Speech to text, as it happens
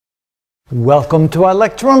Welcome to our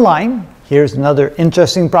lecture online. Here's another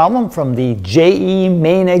interesting problem from the JEE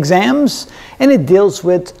main exams, and it deals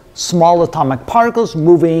with small atomic particles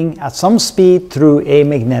moving at some speed through a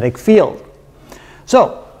magnetic field.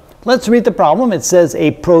 So let's read the problem. It says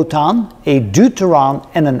a proton, a deuteron,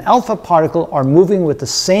 and an alpha particle are moving with the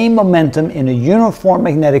same momentum in a uniform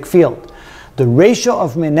magnetic field. The ratio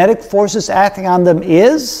of magnetic forces acting on them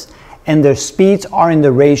is, and their speeds are in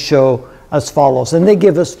the ratio as follows. And they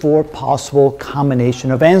give us 4 possible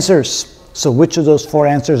combination of answers. So which of those 4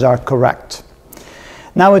 answers are correct?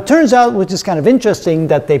 Now it turns out, which is kind of interesting,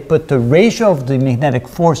 that they put the ratio of the magnetic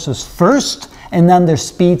forces first and then their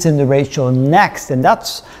speeds in the ratio next. And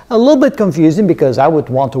that's a little bit confusing because I would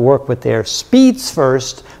want to work with their speeds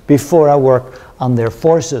first before I work on their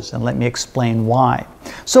forces. And let me explain why.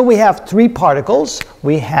 So we have 3 particles.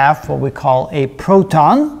 We have what we call a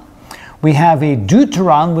proton. We have a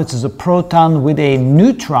deuteron, which is a proton with a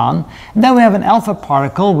neutron. And then we have an alpha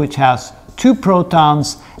particle, which has 2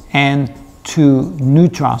 protons and 2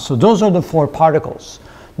 neutrons. So those are the 4 particles.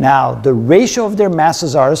 Now, the ratio of their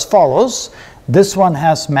masses are as follows. This one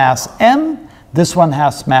has mass m, this one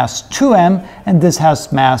has mass 2m, and this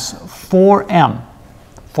has mass 4m,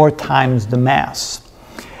 4 times the mass.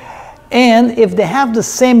 And if they have the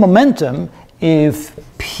same momentum, if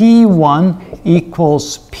P1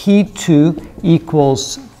 equals P2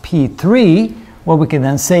 equals P3, what we can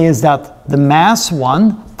then say is that the mass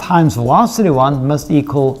 1 times velocity 1 must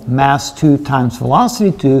equal mass 2 times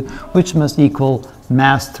velocity 2, which must equal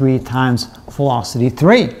mass 3 times velocity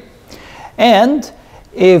 3. And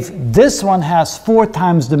if this one has 4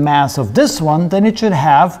 times the mass of this one, then it should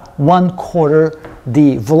have 1/4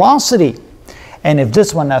 the velocity. And if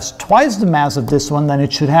this one has twice the mass of this one, then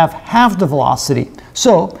it should have half the velocity.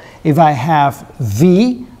 So if I have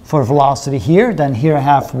v for velocity here, then here I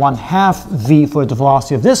have 1/2 v for the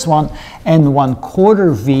velocity of this one, and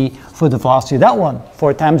 1/4 v for the velocity of that one.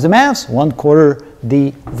 4 times the mass, 1/4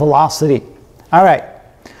 the velocity. All right.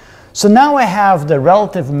 So now I have the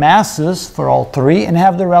relative masses for all 3, and I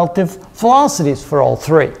have the relative velocities for all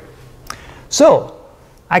 3. So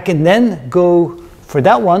I can then go, for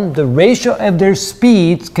that one, the ratio of their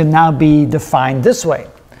speeds can now be defined this way.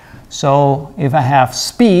 So if I have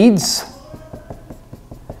speeds,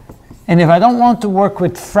 and if I don't want to work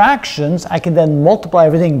with fractions, I can then multiply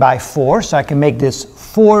everything by 4. So I can make this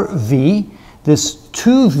 4v, this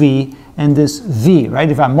 2v, and this v, right?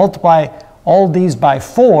 If I multiply all these by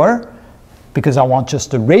 4, because I want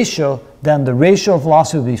just the ratio, then the ratio of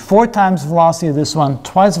velocity will be 4 times the velocity of this one,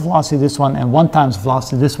 twice the velocity of this one, and 1 times the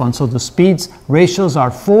velocity of this one. So the speeds ratios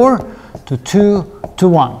are 4 to 2 to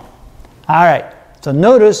 1. All right, so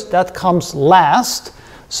notice that comes last.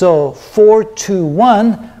 So 4 to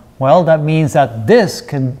 1, well, that means that this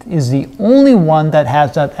is the only one that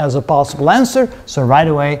has that as a possible answer. So right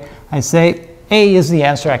away, I say A is the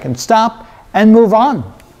answer. I can stop and move on.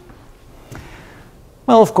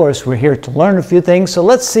 Well, of course, we're here to learn a few things. So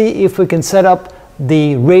let's see if we can set up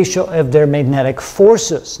the ratio of their magnetic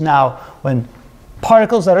forces. Now, when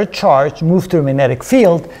particles that are charged move through a magnetic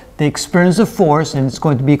field, they experience a force, and it's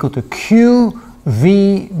going to be equal to QVB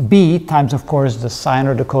times, of course, the sine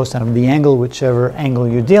or the cosine of the angle, whichever angle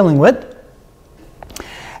you're dealing with.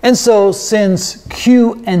 And so since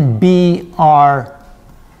Q and B are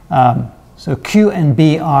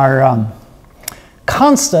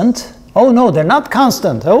constant. Oh no, they're not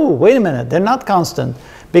constant. Oh, wait a minute, they're not constant.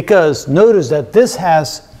 Because notice that this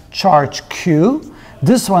has charge Q,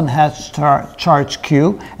 this one has charge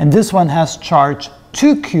Q, and this one has charge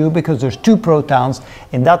 2Q because there's 2 protons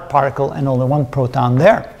in that particle and only 1 proton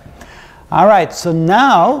there. All right, so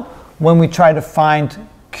now when we try to find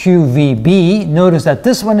QVB, notice that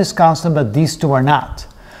this one is constant, but these 2 are not.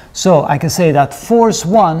 So I can say that force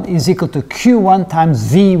 1 is equal to Q1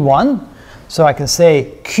 times V1. So I can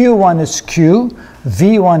say Q1 is Q,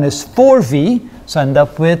 V1 is 4V, so I end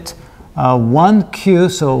up with 1Q,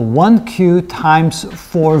 so 1Q times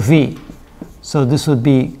 4V. So this would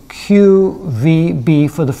be QVB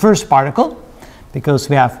for the first particle, because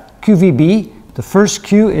we have QVB, the first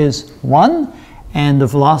Q is 1, and the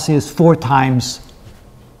velocity is 4 times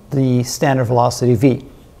the standard velocity V.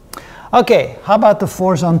 Okay, how about the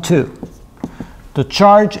force on 2? The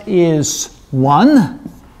charge is 1.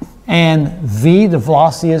 And v, the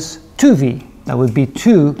velocity is 2v. That would be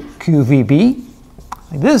 2 QVB,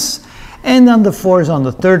 like this. And then the force on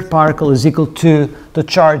the third particle is equal to, the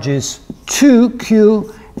charge is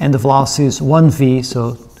 2q, and the velocity is 1v,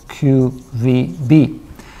 so QVB.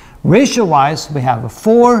 Ratio-wise, we have a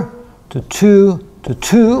 4 to 2 to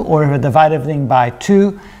 2, or if I divide everything by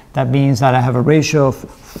 2, That means that I have a ratio of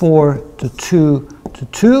 4 to 2 to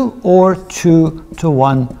 2 or 2 to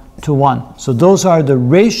 1 to 1. So those are the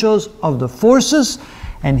ratios of the forces,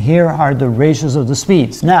 and here are the ratios of the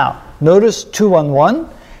speeds. Now, notice 2, 1, 1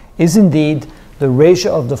 is indeed the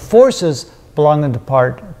ratio of the forces belonging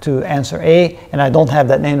to answer A, and I don't have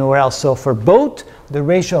that anywhere else. So for both the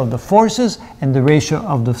ratio of the forces and the ratio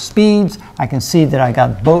of the speeds, I can see that I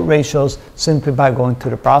got both ratios simply by going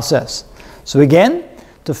through the process. So again,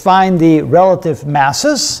 to find the relative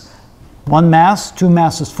masses, 1 mass, 2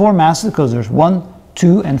 masses, 4 masses, because there's 1,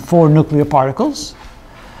 2, and 4 nuclear particles.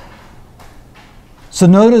 So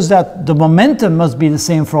notice that the momentum must be the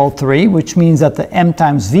same for all three, which means that the m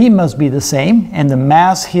times v must be the same, and the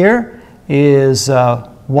mass here is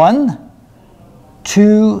 1,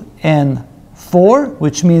 2, and 4,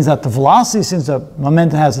 which means that the velocity, since the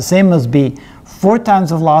momentum has the same, must be 4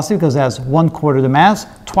 times the velocity because it has 1/4 the mass,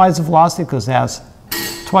 twice the velocity because it has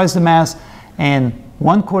twice the mass, and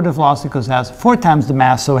 1/4 velocity because it has 4 times the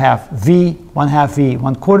mass, so we have v, 1/2 v,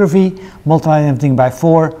 1/4 v, multiply everything by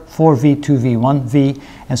 4, 4v, 2v, 1v,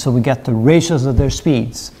 and so we get the ratios of their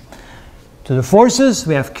speeds. To the forces,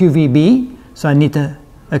 we have qvb, so I need to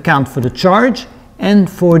account for the charge and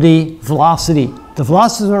for the velocity. The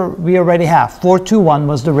velocities we already have. 4 to 1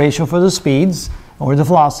 was the ratio for the speeds, or the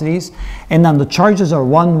velocities, and then the charges are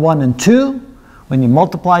 1, 1, and 2. When you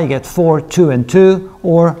multiply, you get 4, 2, and 2,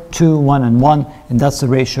 or 2, 1, and 1, and that's the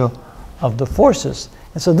ratio of the forces.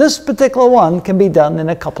 And so this particular one can be done in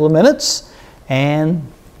a couple of minutes, and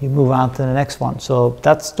you move on to the next one. So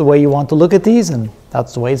that's the way you want to look at these, and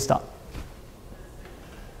that's the way it's done.